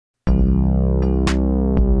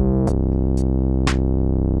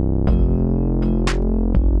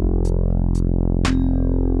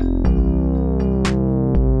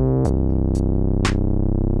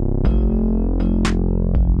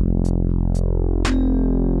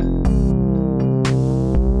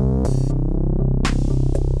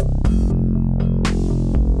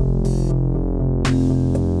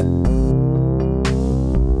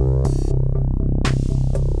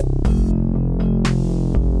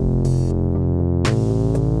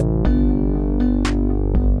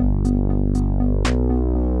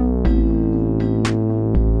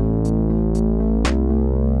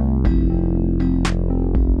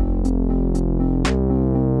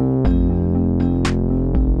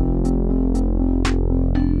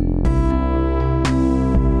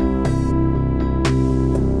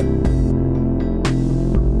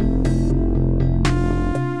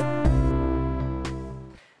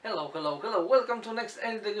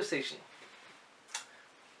degustation.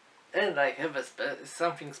 And I have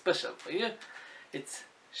something special for you. It's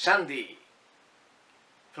Shandy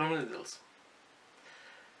from Lidl's.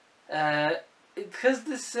 It has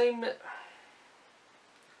the same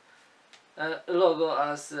logo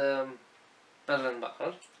as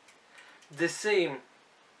Perlenbacher, the same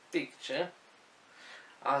picture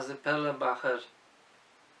as the Perlenbacher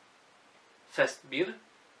Fest beer,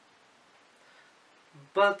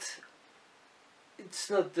 but it's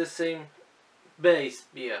not the same base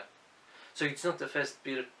beer. So it's not a Fest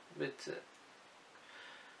beer with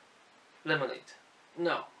lemonade.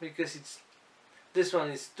 No, because this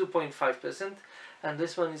one is 2.5% and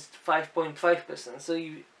this one is 5.5%. So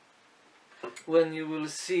when you will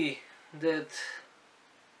see that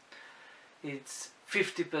it's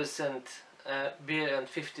 50% beer and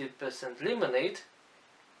 50% lemonade,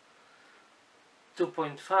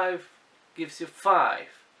 2.5 gives you 5.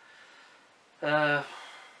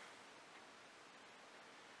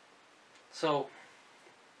 So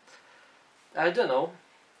I don't know,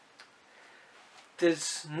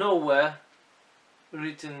 there's nowhere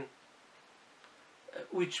written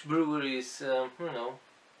which brewery is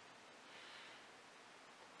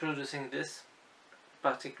producing this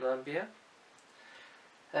particular beer.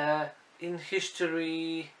 In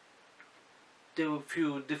history there were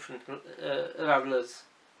few different radlers,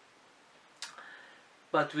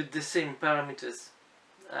 but with the same parameters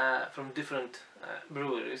from different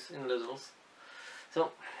breweries in Lidl's.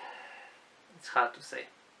 So it's hard to say.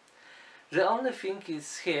 The only thing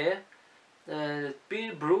is here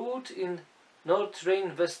beer brewed in North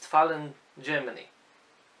Rhine-Westphalia, Germany.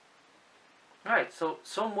 Right, so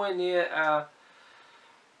somewhere near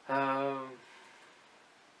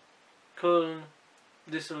Köln,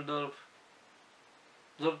 Düsseldorf,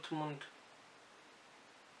 Dortmund,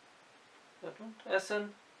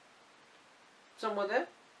 Essen, somewhere there.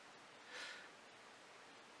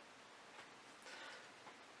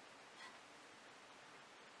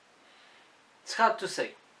 It's hard to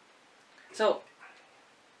say. So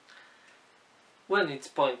when it's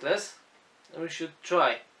pointless, we should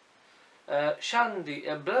try Shandy,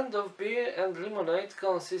 a blend of beer and lemonade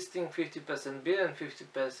consisting 50% beer and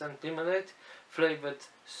 50% lemonade flavored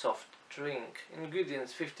soft drink.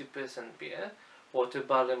 Ingredients: 50% beer, water,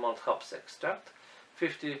 barley malt, hops extract,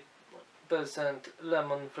 50%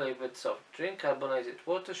 lemon flavored soft drink, carbonated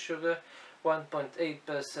water, sugar,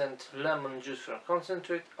 1.8% lemon juice from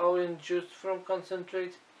concentrate, orange juice from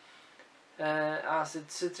concentrate, acid,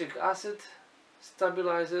 citric acid,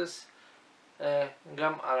 stabilizers,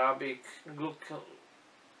 gum arabic,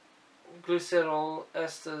 glycerol,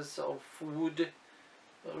 esters of wood,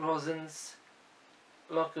 rosins,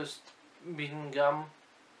 locust bean gum,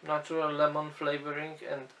 natural lemon flavoring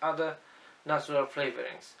and other natural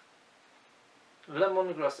flavorings,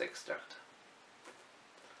 lemongrass extract.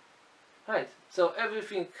 Right, so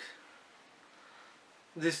everything,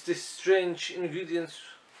 these strange ingredients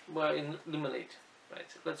were in lemonade. Right,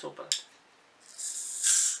 let's open it.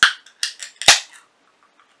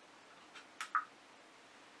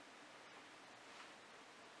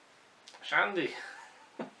 Shandy,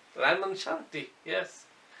 lemon shandy, yes.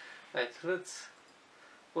 Right, let's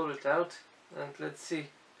pour it out and let's see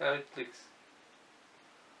how it looks.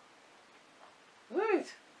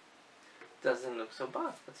 Right, doesn't look so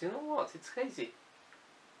bad, but you know what, it's hazy.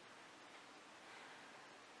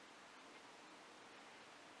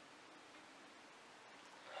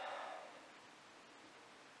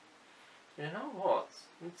 You know what,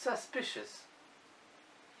 it's suspicious.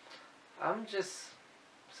 I'm just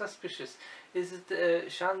suspicious. Is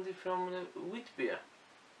it Shandy from wheat beer?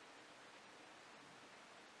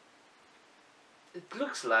 It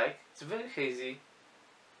looks like it's very hazy,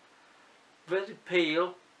 very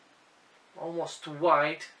pale, almost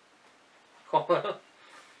white color.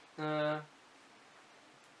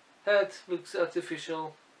 Head looks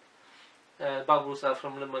artificial. Bubbles are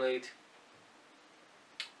from lemonade.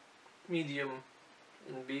 Medium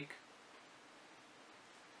and big.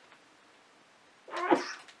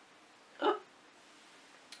 Oh.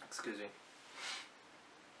 Excuse me.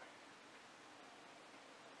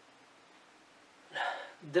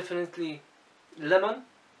 Definitely lemon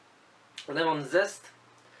zest,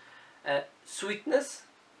 sweetness,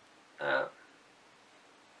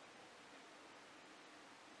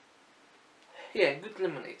 yeah, good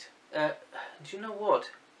lemonade. Do you know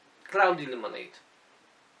what? Cloudy lemonade.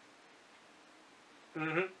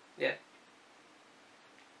 Yeah,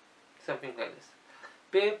 something like this.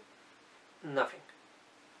 Beer, nothing.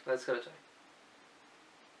 Let's go try.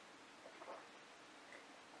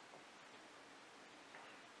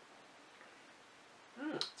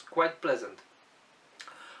 It's quite pleasant.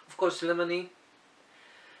 course lemony.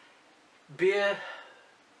 Beer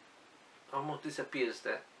almost disappears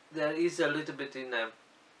there. There is a little bit in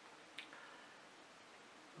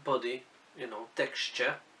body, you know,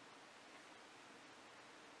 texture.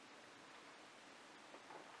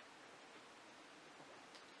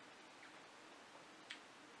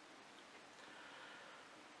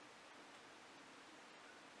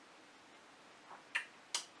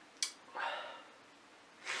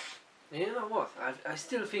 You know what? I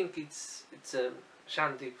still think it's a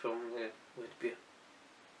shandy from the wheat beer.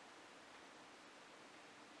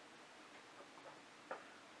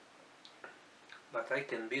 But I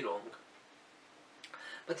can be wrong.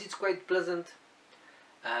 But it's quite pleasant,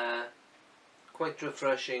 quite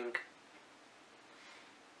refreshing.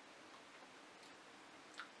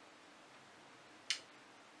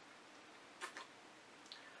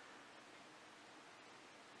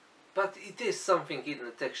 But it is something in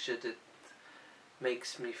the texture that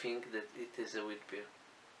makes me think that it is a wheat beer.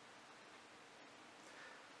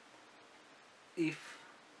 If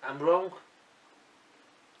I'm wrong,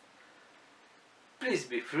 please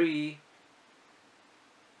be free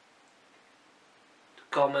to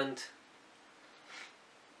comment,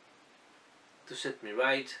 to set me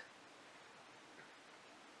right.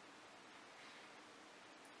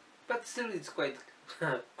 But still, it's quite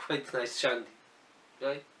quite nice shandy,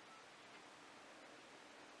 right?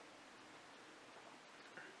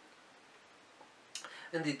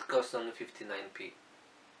 And it costs only 59p.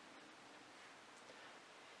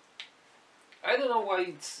 I don't know why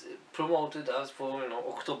it's promoted as for, you know,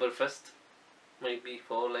 Oktoberfest, maybe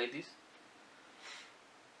for ladies.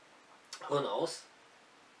 Who knows?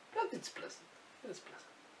 But it's pleasant. It's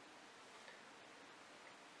pleasant.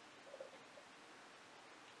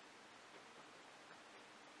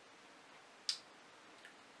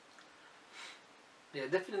 Yeah,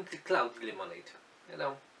 definitely cloudy lemonade. You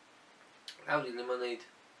know, cloudy lemonade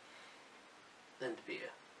and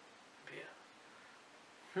beer.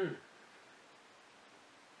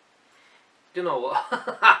 You know what?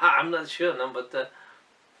 I'm not sure now, but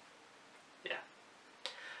yeah.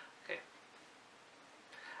 Okay.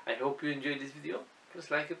 I hope you enjoyed this video.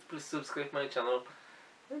 Please like it, please subscribe my channel,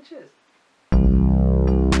 and cheers.